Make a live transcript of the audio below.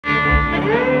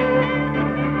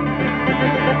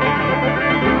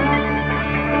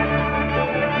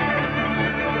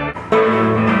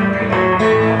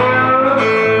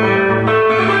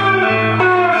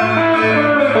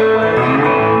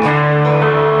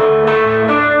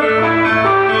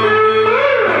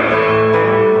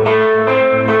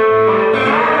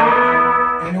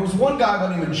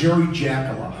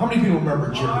How many people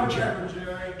remember Jerry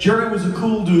Jakala? Jerry was a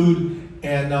cool dude,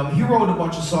 and he wrote a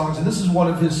bunch of songs, and this is one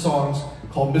of his songs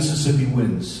called Mississippi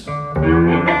Winds. It's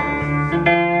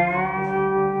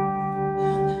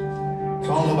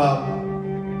all about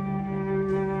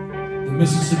the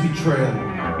Mississippi Trail.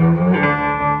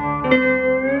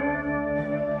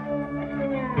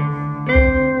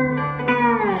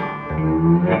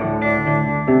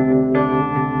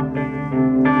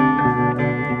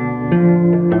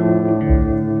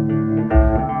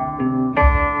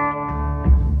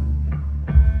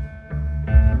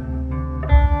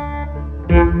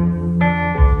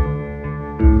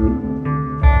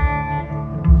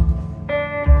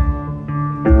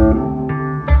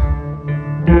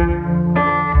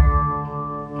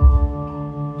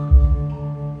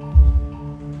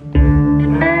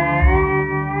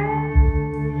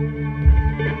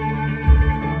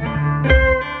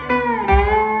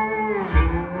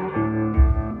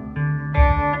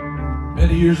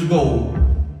 Years ago,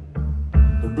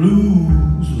 the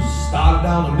blues was started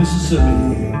down in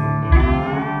Mississippi.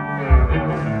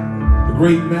 The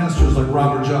great masters like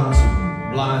Robert Johnson,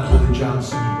 Blind Willie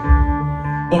Johnson,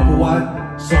 Buckle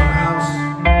White, Son House,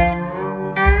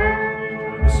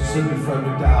 Mississippi Fred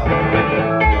McDowell.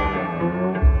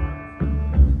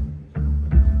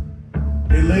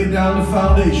 They laid down the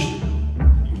foundation,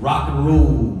 rock and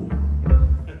roll,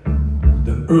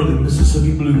 the early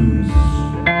Mississippi blues.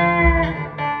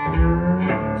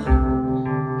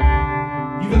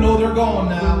 Even though they're gone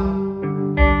now,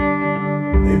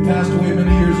 they passed away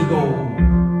many years ago,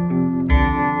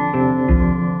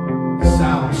 the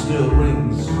sound still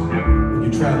rings when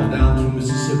you travel down through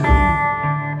Mississippi.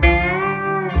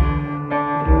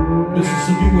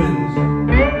 Mississippi winds.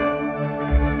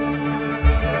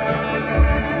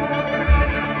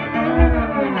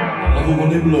 I love it when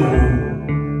they blow.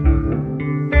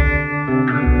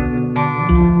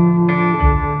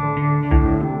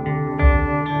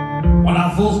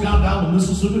 Folks got down to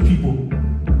Mississippi people.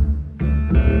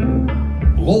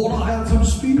 Lord, I had some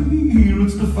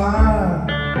spirits to find.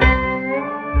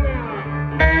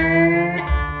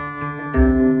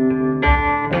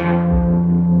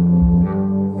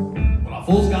 When our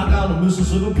folks got down to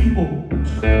Mississippi people,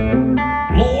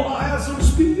 Lord, I had some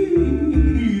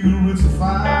spirits to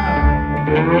find.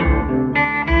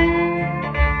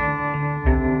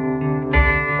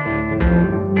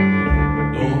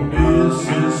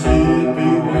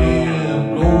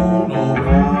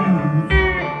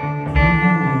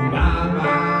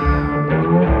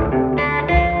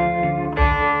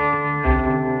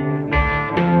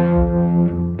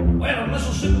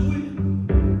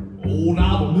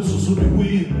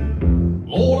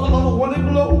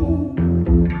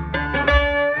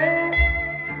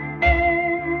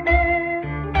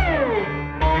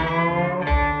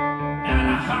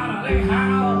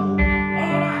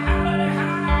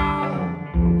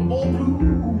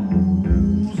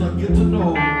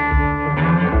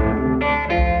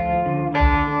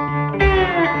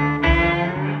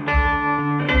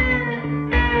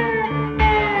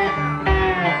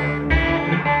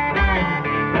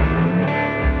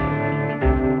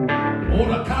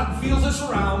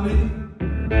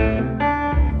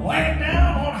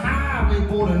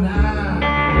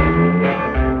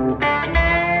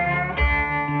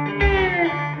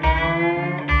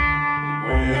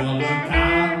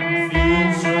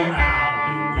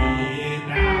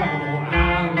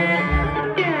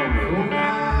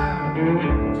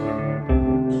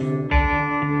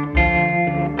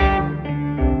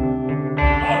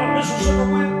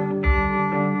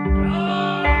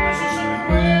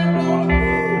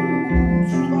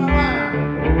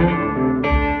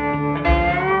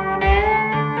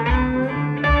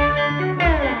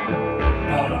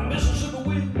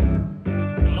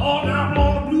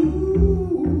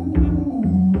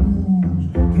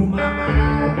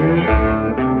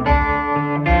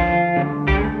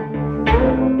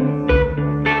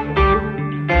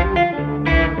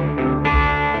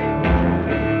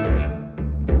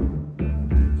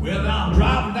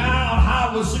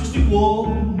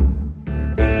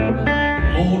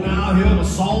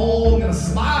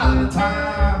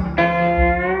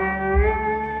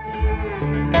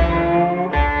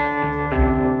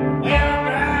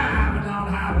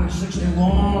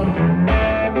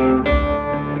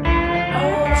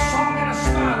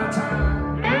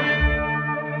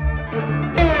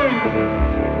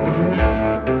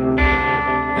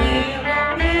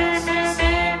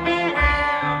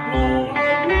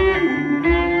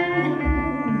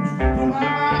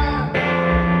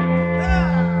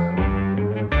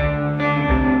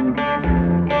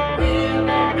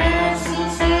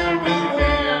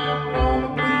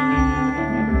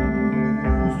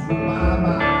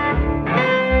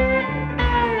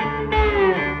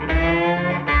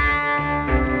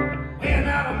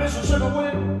 Mississippi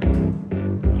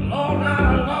wind. Lord,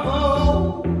 I love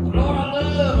her. Lord, I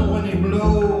love her when they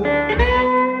blow.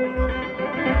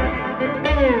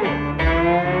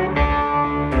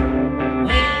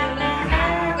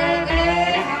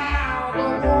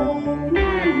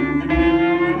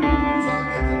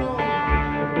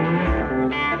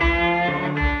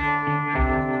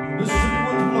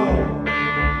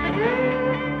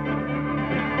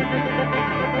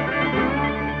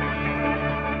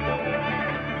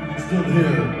 Still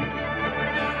hear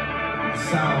the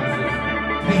sounds of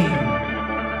pain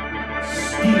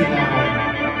stealing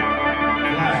out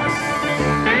glass.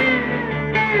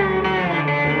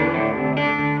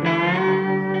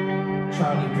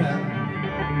 Charlie Patton,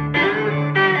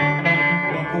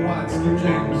 Uncle White, Steve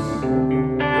James,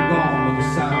 they're gone, but the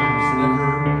sounds never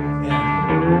end.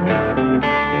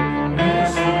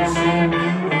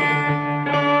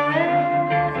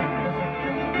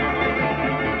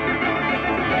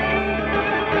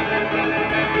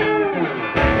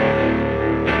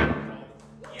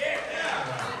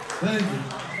 Thank you.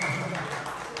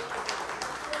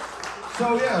 So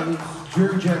yeah, it was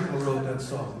Jerry Jakala wrote that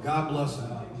song. God bless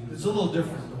him. It's a little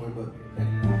different, but